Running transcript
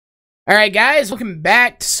Alright guys, welcome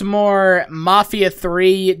back to some more Mafia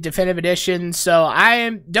 3 Definitive Edition. So I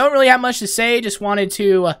don't really have much to say, just wanted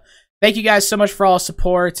to thank you guys so much for all the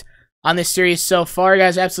support on this series so far. You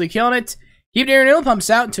guys are absolutely killing it. Keep your needle pumps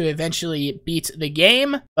out to eventually beat the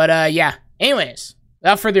game. But yeah, anyways,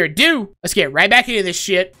 without further ado, let's get right back into this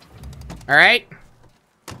shit. Alright.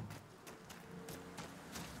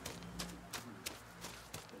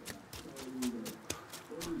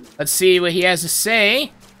 Let's see what he has to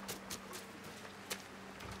say.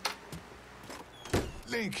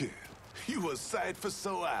 Lincoln, you a sight for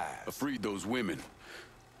sore eyes. I freed those women.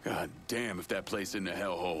 God damn if that place in the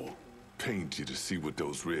hellhole. Pains you to see what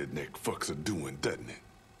those redneck fucks are doing, doesn't it?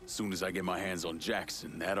 Soon as I get my hands on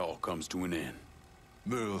Jackson, that all comes to an end.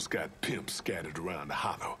 Merle's got pimps scattered around the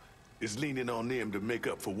hollow. Is leaning on them to make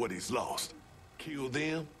up for what he's lost. Kill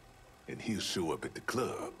them, and he'll show up at the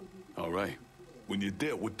club. All right. When you're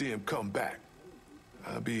dealt with them, come back.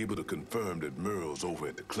 I'll be able to confirm that Merle's over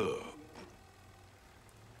at the club.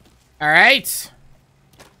 Alright.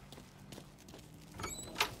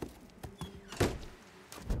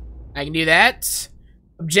 I can do that.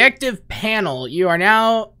 Objective panel. You are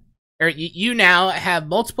now, or you now have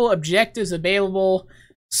multiple objectives available.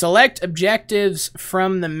 Select objectives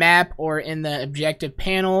from the map or in the objective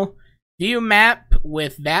panel. View map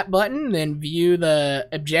with that button, then view the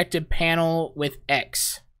objective panel with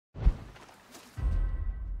X.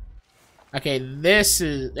 Okay, this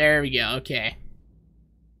is, there we go, okay.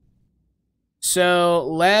 So,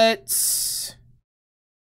 let's,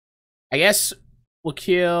 I guess we'll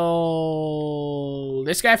kill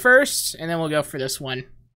this guy first, and then we'll go for this one.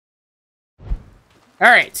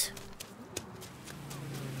 Alright.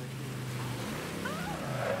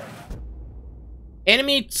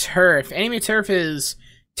 Enemy turf. Enemy turf is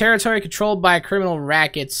territory controlled by criminal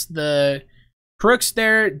rackets. The crooks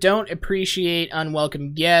there don't appreciate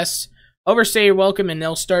unwelcome guests. Overstay your welcome and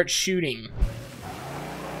they'll start shooting.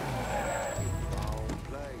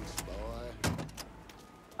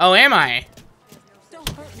 Oh, am I?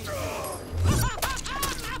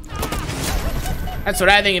 That's what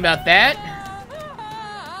I think about that.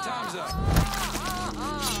 Time's up.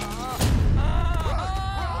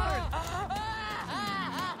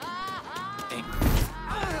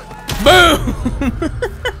 Boom!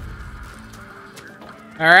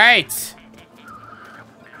 Alright.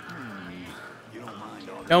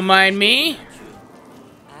 Don't mind me.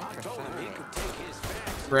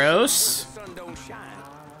 Gross.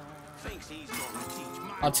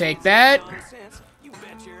 I'll take that.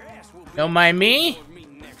 Don't mind me.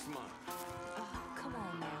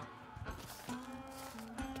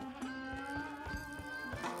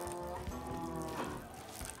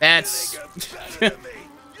 That's...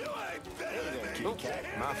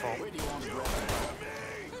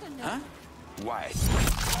 Huh? Why?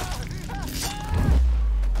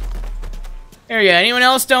 There we go. Anyone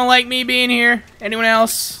else don't like me being here? Anyone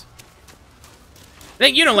else? I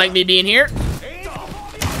think you don't like me being here.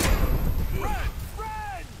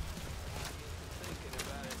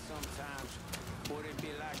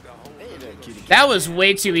 That was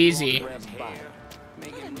way too easy.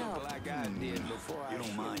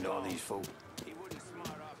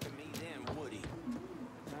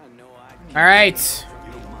 All right.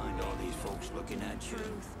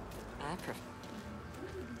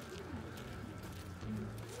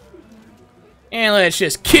 And let's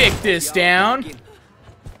just kick this down.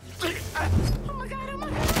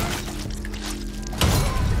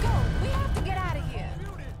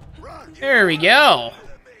 There we go.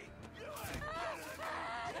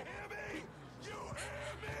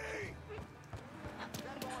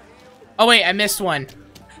 Oh wait, I missed one.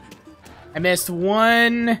 I missed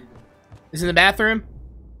one. Is in the bathroom?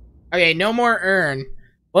 Okay, no more urn.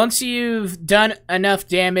 Once you've done enough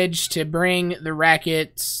damage to bring the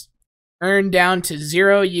racket's urn down to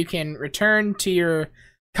 0, you can return to your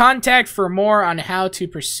contact for more on how to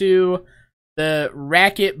pursue the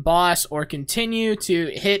racket boss or continue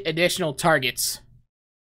to hit additional targets.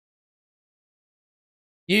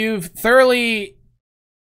 You've thoroughly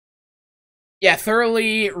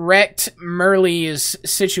wrecked Merle's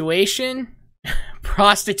situation.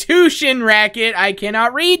 Prostitution Racket, I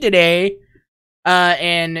cannot read today.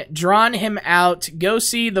 And drawn him out. Go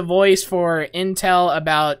see the voice for intel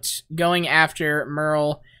about going after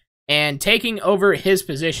Merle and taking over his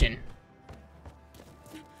position.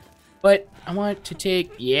 But I want to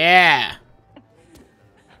take, yeah.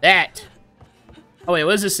 That. Oh wait,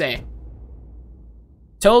 what does this say?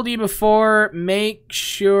 Told you before, make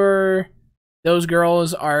sure those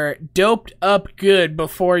girls are doped up good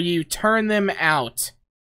before you turn them out.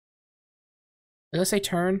 Does that say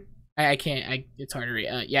turn? I can't. It's hard to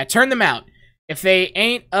read. Yeah, turn them out. If they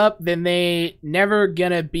ain't up, then they never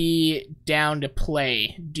gonna be down to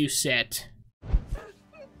play. Do set.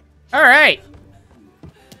 All right.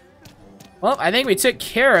 Well, I think we took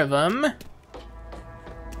care of them. I'm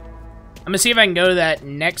gonna see if I can go to that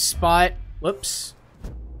next spot. Whoops.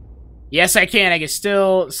 Yes, I can. I can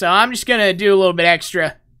still... So I'm just gonna do a little bit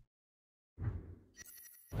extra.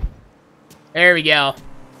 There we go.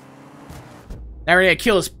 Now we're gonna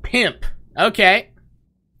kill his pimp. Okay.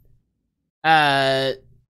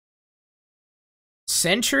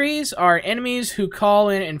 Sentries are enemies who call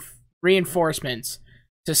in reinforcements.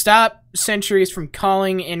 To stop sentries from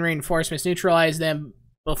calling in reinforcements, neutralize them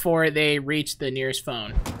before they reach the nearest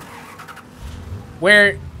phone.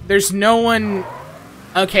 Where there's no one...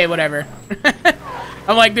 Okay, whatever.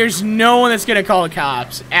 I'm like, there's no one that's gonna call the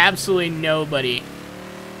cops. Absolutely nobody.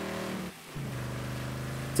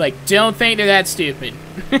 It's like, don't think they're that stupid.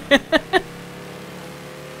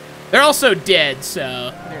 They're also dead,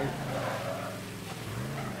 so...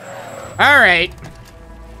 Alright.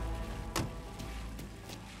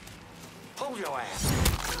 Hold your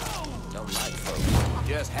ass. Don't like folks.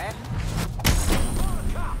 Just hack.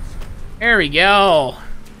 There we go.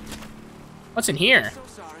 What's in here? So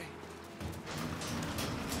sorry.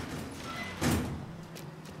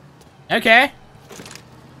 Okay.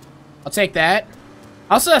 I'll take that.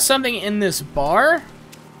 Also has something in this bar.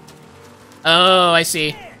 Oh, I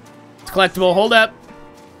see. It's collectible. Hold up.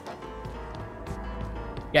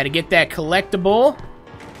 Gotta get that collectible.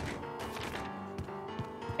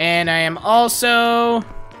 And I am also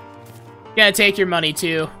gonna take your money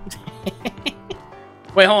too.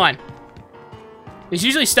 Wait, hold on. There's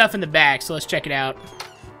usually stuff in the back, so let's check it out.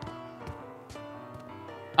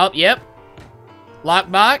 Oh, yep.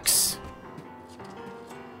 Lockbox.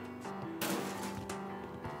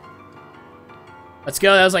 Let's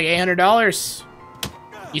go. That was like $800.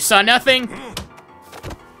 You saw nothing?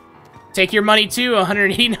 Take your money too.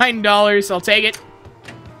 $189. I'll take it.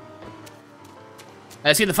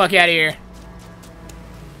 Let's get the fuck out of here.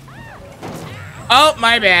 Oh,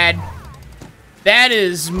 my bad. That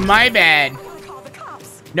is my bad.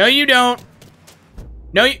 No, you don't.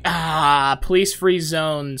 No, you... Ah, police-free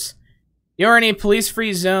zones. You're in a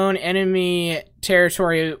police-free zone, enemy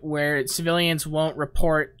territory where civilians won't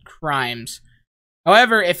report crimes.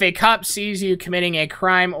 However, if a cop sees you committing a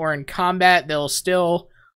crime or in combat, they'll still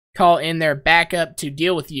call in their backup to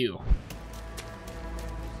deal with you.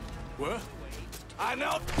 What? I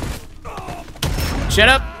know. Shut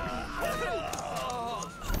up.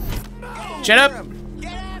 Shut up.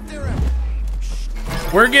 Get after him.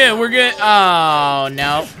 We're good, we're good. Oh,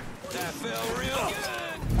 no. That felt real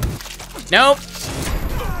good. Nope.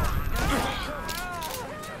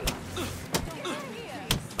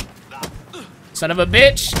 Son of a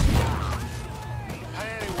bitch.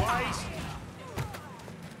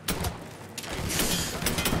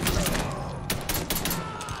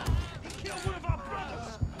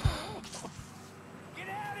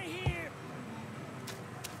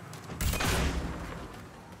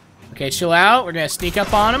 Okay, chill out. We're gonna sneak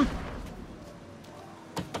up on him.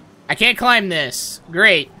 I can't climb this.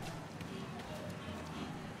 Great.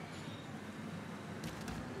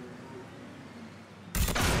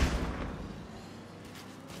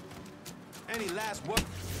 Any last word?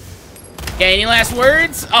 Okay, any last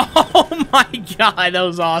words? Oh my god, that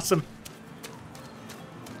was awesome.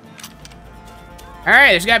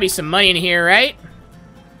 Alright, there's gotta be some money in here, right?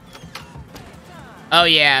 Oh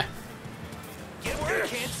yeah. Get where you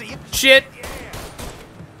can't see it. Shit.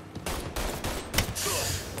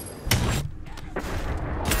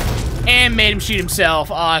 And made him shoot himself.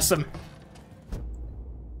 Awesome.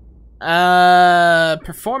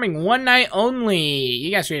 Performing one night only.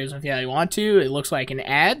 You guys can use it if you want to. It looks like an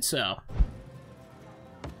ad, so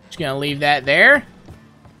just gonna leave that there.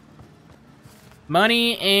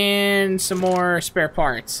 Money and some more spare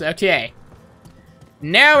parts. Okay.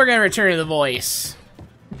 Now we're gonna return to the voice.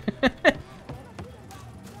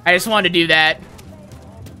 I just wanted to do that.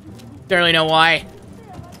 Don't really know why.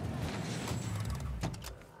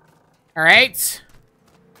 Alright.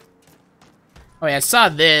 Oh yeah, I saw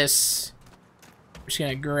this. I'm just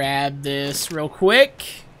gonna grab this real quick.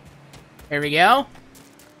 There we go.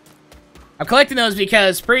 I'm collecting those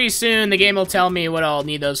because pretty soon the game will tell me what I'll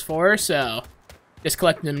need those for, so just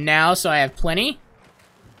collecting them now so I have plenty.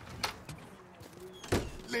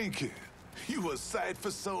 Lincoln, you a sight for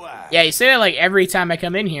sore eyes. Yeah, you say that like every time I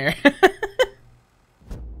come in here.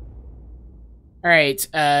 Alright,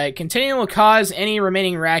 continuing will cause any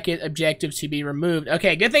remaining racket objectives to be removed.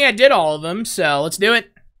 Okay, good thing I did all of them, so let's do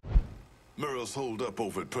it. Merle's holed up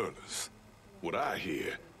over at Perla's. What I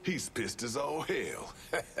hear, He's pissed as all hell.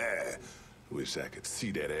 Wish I could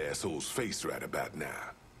see that asshole's face right about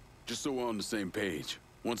now. Just so we're on the same page.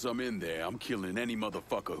 Once I'm in there, I'm killing any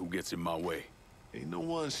motherfucker who gets in my way. Ain't no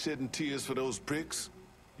one shedding tears for those pricks.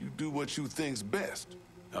 You do what you think's best.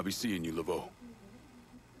 I'll be seeing you, Laveau.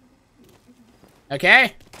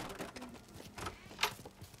 Okay.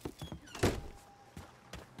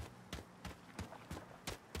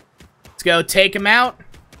 Let's go take him out.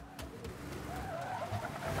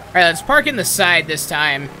 Alright, let's park in the side this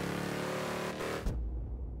time.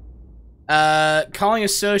 Calling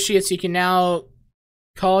associates. You can now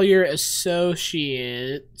call your associates.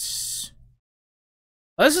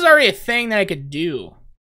 Well, this is already a thing that I could do.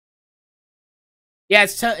 Yeah,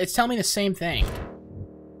 it's telling me the same thing.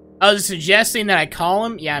 Oh, it's suggesting that I call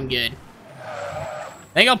him? Yeah, I'm good. I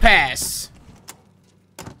think I'll pass.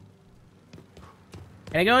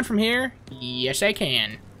 Can I go in from here? Yes, I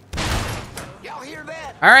can. Y'all hear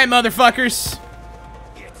that? Alright, motherfuckers.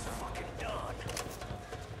 It's fucking done.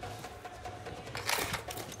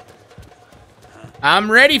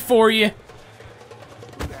 I'm ready for you.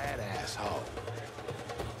 Who that asshole?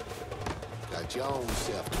 Got your own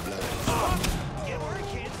self to blame.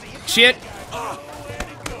 Shit.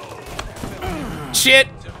 Shit.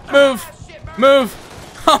 Move. Move.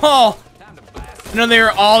 Oh. No, they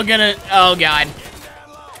were all gonna... Oh, God.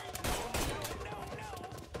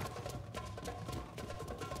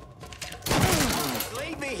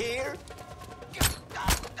 Leave me here.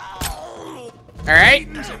 Alright. Hey,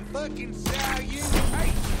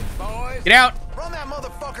 boys. Get out. Run that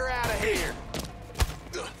motherfucker out of here.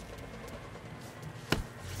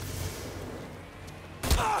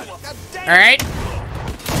 Alright.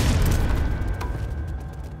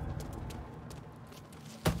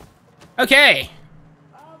 Okay.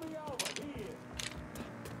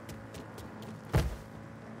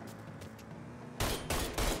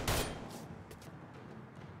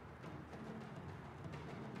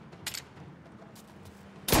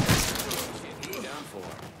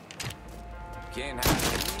 Can't hide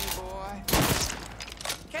from me, boy.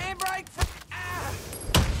 Can't break free.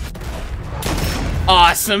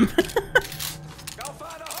 Awesome. Go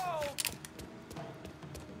find a hole.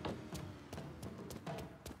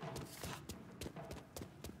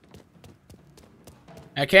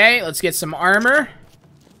 Okay, let's get some armor.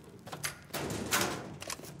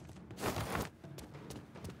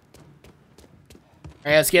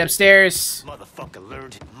 Alright, let's get upstairs. Motherfucker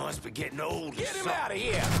learned it must be getting old. Get him out of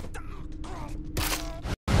here.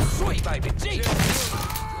 Sweet baby Jesus.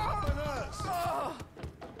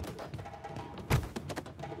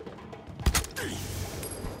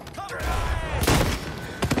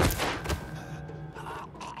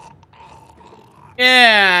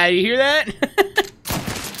 Yeah, you hear that?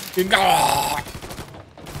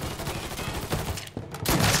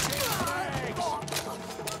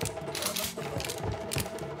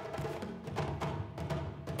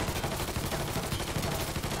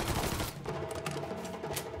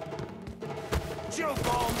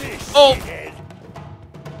 Jump on this. Oh. Shithead.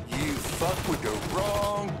 You fuck with the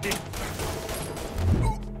wrong dick.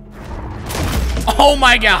 Oh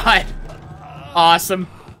my God. Awesome.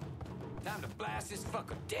 Time to blast this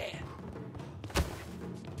fucker dead.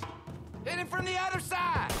 Hit him from the other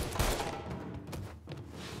side.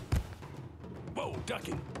 Whoa,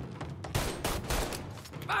 ducking.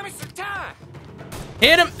 Buy me some time.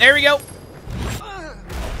 Hit him. There we go.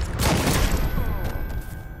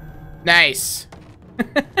 Nice.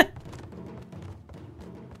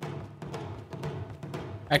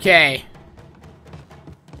 Okay.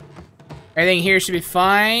 Everything here should be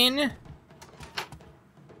fine.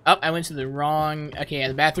 Oh, I went to the wrong... Okay, yeah,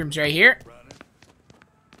 the bathroom's right here.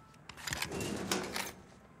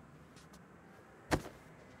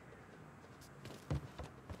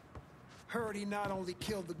 Heard he not only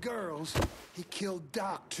killed the girls, he killed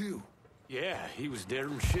Doc, too. Yeah, he was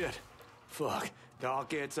daring shit. Fuck. Doc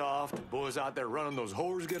gets off, the boys out there running those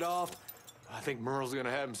whores get off. I think Merle's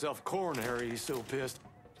gonna have himself a coronary, he's so pissed.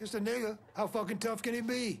 Just a nigga. How fucking tough can he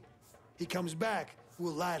be? He comes back,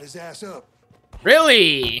 we'll light his ass up.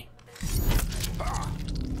 Really?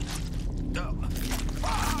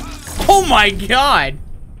 Oh my God.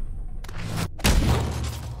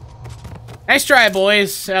 Nice try,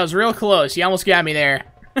 boys. That was real close. You almost got me there.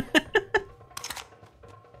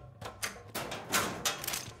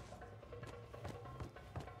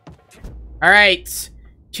 Alright.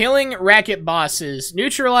 Killing racket bosses.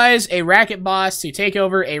 Neutralize a racket boss to take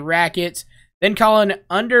over a racket. Then call an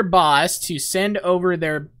underboss to send over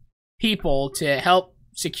their people to help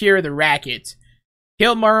secure the racket.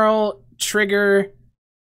 Kill Merle, trigger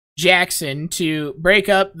Jackson to break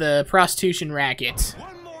up the prostitution racket.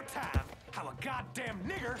 One more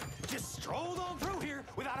Just strolled on through here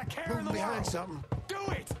without a care in the Behind world. something. Do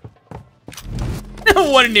it!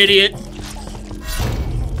 What an idiot.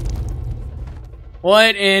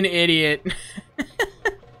 What an idiot.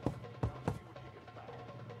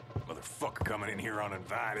 Motherfucker coming in here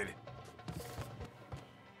uninvited.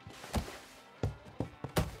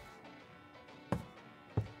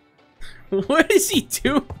 What is he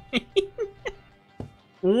doing?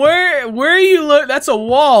 Where are you look? That's a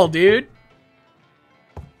wall, dude.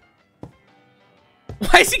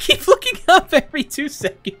 Why does he keep looking up every 2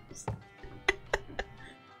 seconds?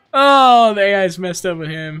 Oh, the AI's messed up with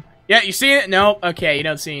him. Yeah, you see it? Nope. Okay, you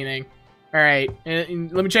don't see anything. Alright, let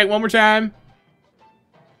me check one more time.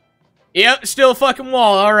 Yep, still a fucking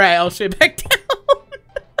wall. Alright, I'll sit back down.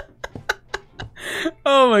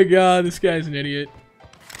 Oh my god, this guy's an idiot.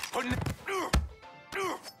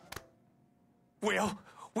 Well,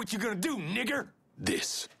 what you gonna do, nigger?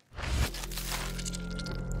 This.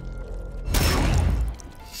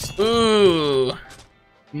 Ooh.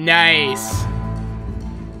 Nice.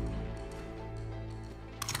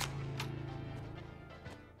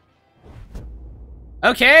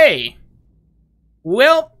 Okay.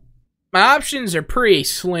 Well, my options are pretty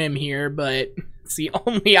slim here, but it's the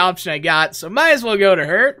only option I got, so might as well go to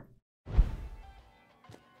her.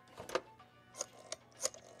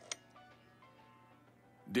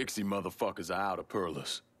 Dixie motherfuckers are out of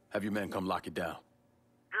Perlas. Have your men come lock it down.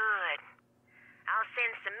 Good. I'll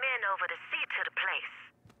send some men over to see to the place.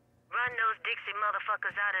 Run those Dixie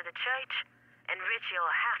motherfuckers out of the church, and Richie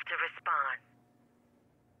will have to respond.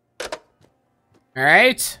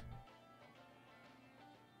 Alright.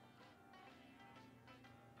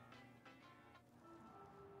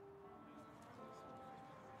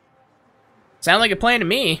 Sound like a plan to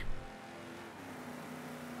me.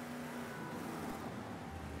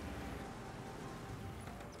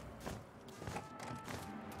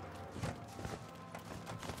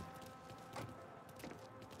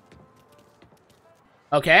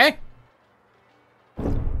 Okay.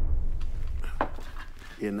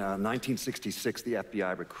 In 1966, the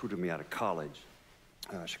FBI recruited me out of college.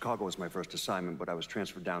 Chicago was my first assignment, but I was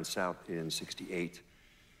transferred down south in '68.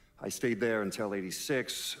 I stayed there until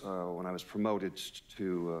 '86, when I was promoted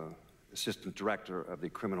to assistant director of the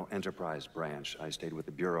criminal enterprise branch. I stayed with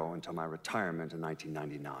the Bureau until my retirement in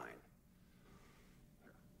 1999.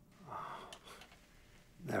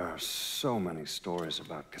 There are so many stories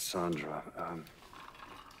about Cassandra.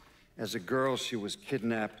 As a girl, she was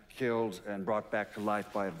kidnapped, killed, and brought back to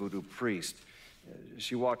life by a voodoo priest.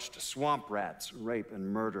 She watched swamp rats rape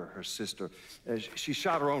and murder her sister. She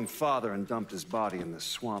shot her own father and dumped his body in the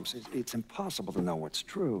swamps. It's impossible to know what's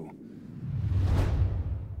true.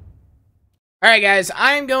 Alright guys,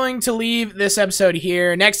 I'm going to leave this episode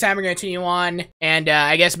here. Next time we're going to continue on, and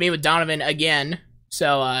I guess meet with Donovan again.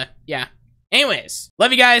 So, yeah. Anyways,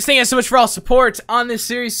 love you guys. Thank you guys so much for all support on this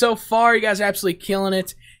series so far. You guys are absolutely killing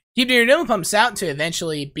it. Keep doing your pumps out to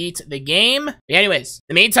eventually beat the game. But anyways,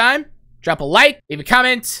 in the meantime, drop a like, leave a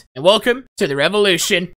comment, and welcome to the revolution.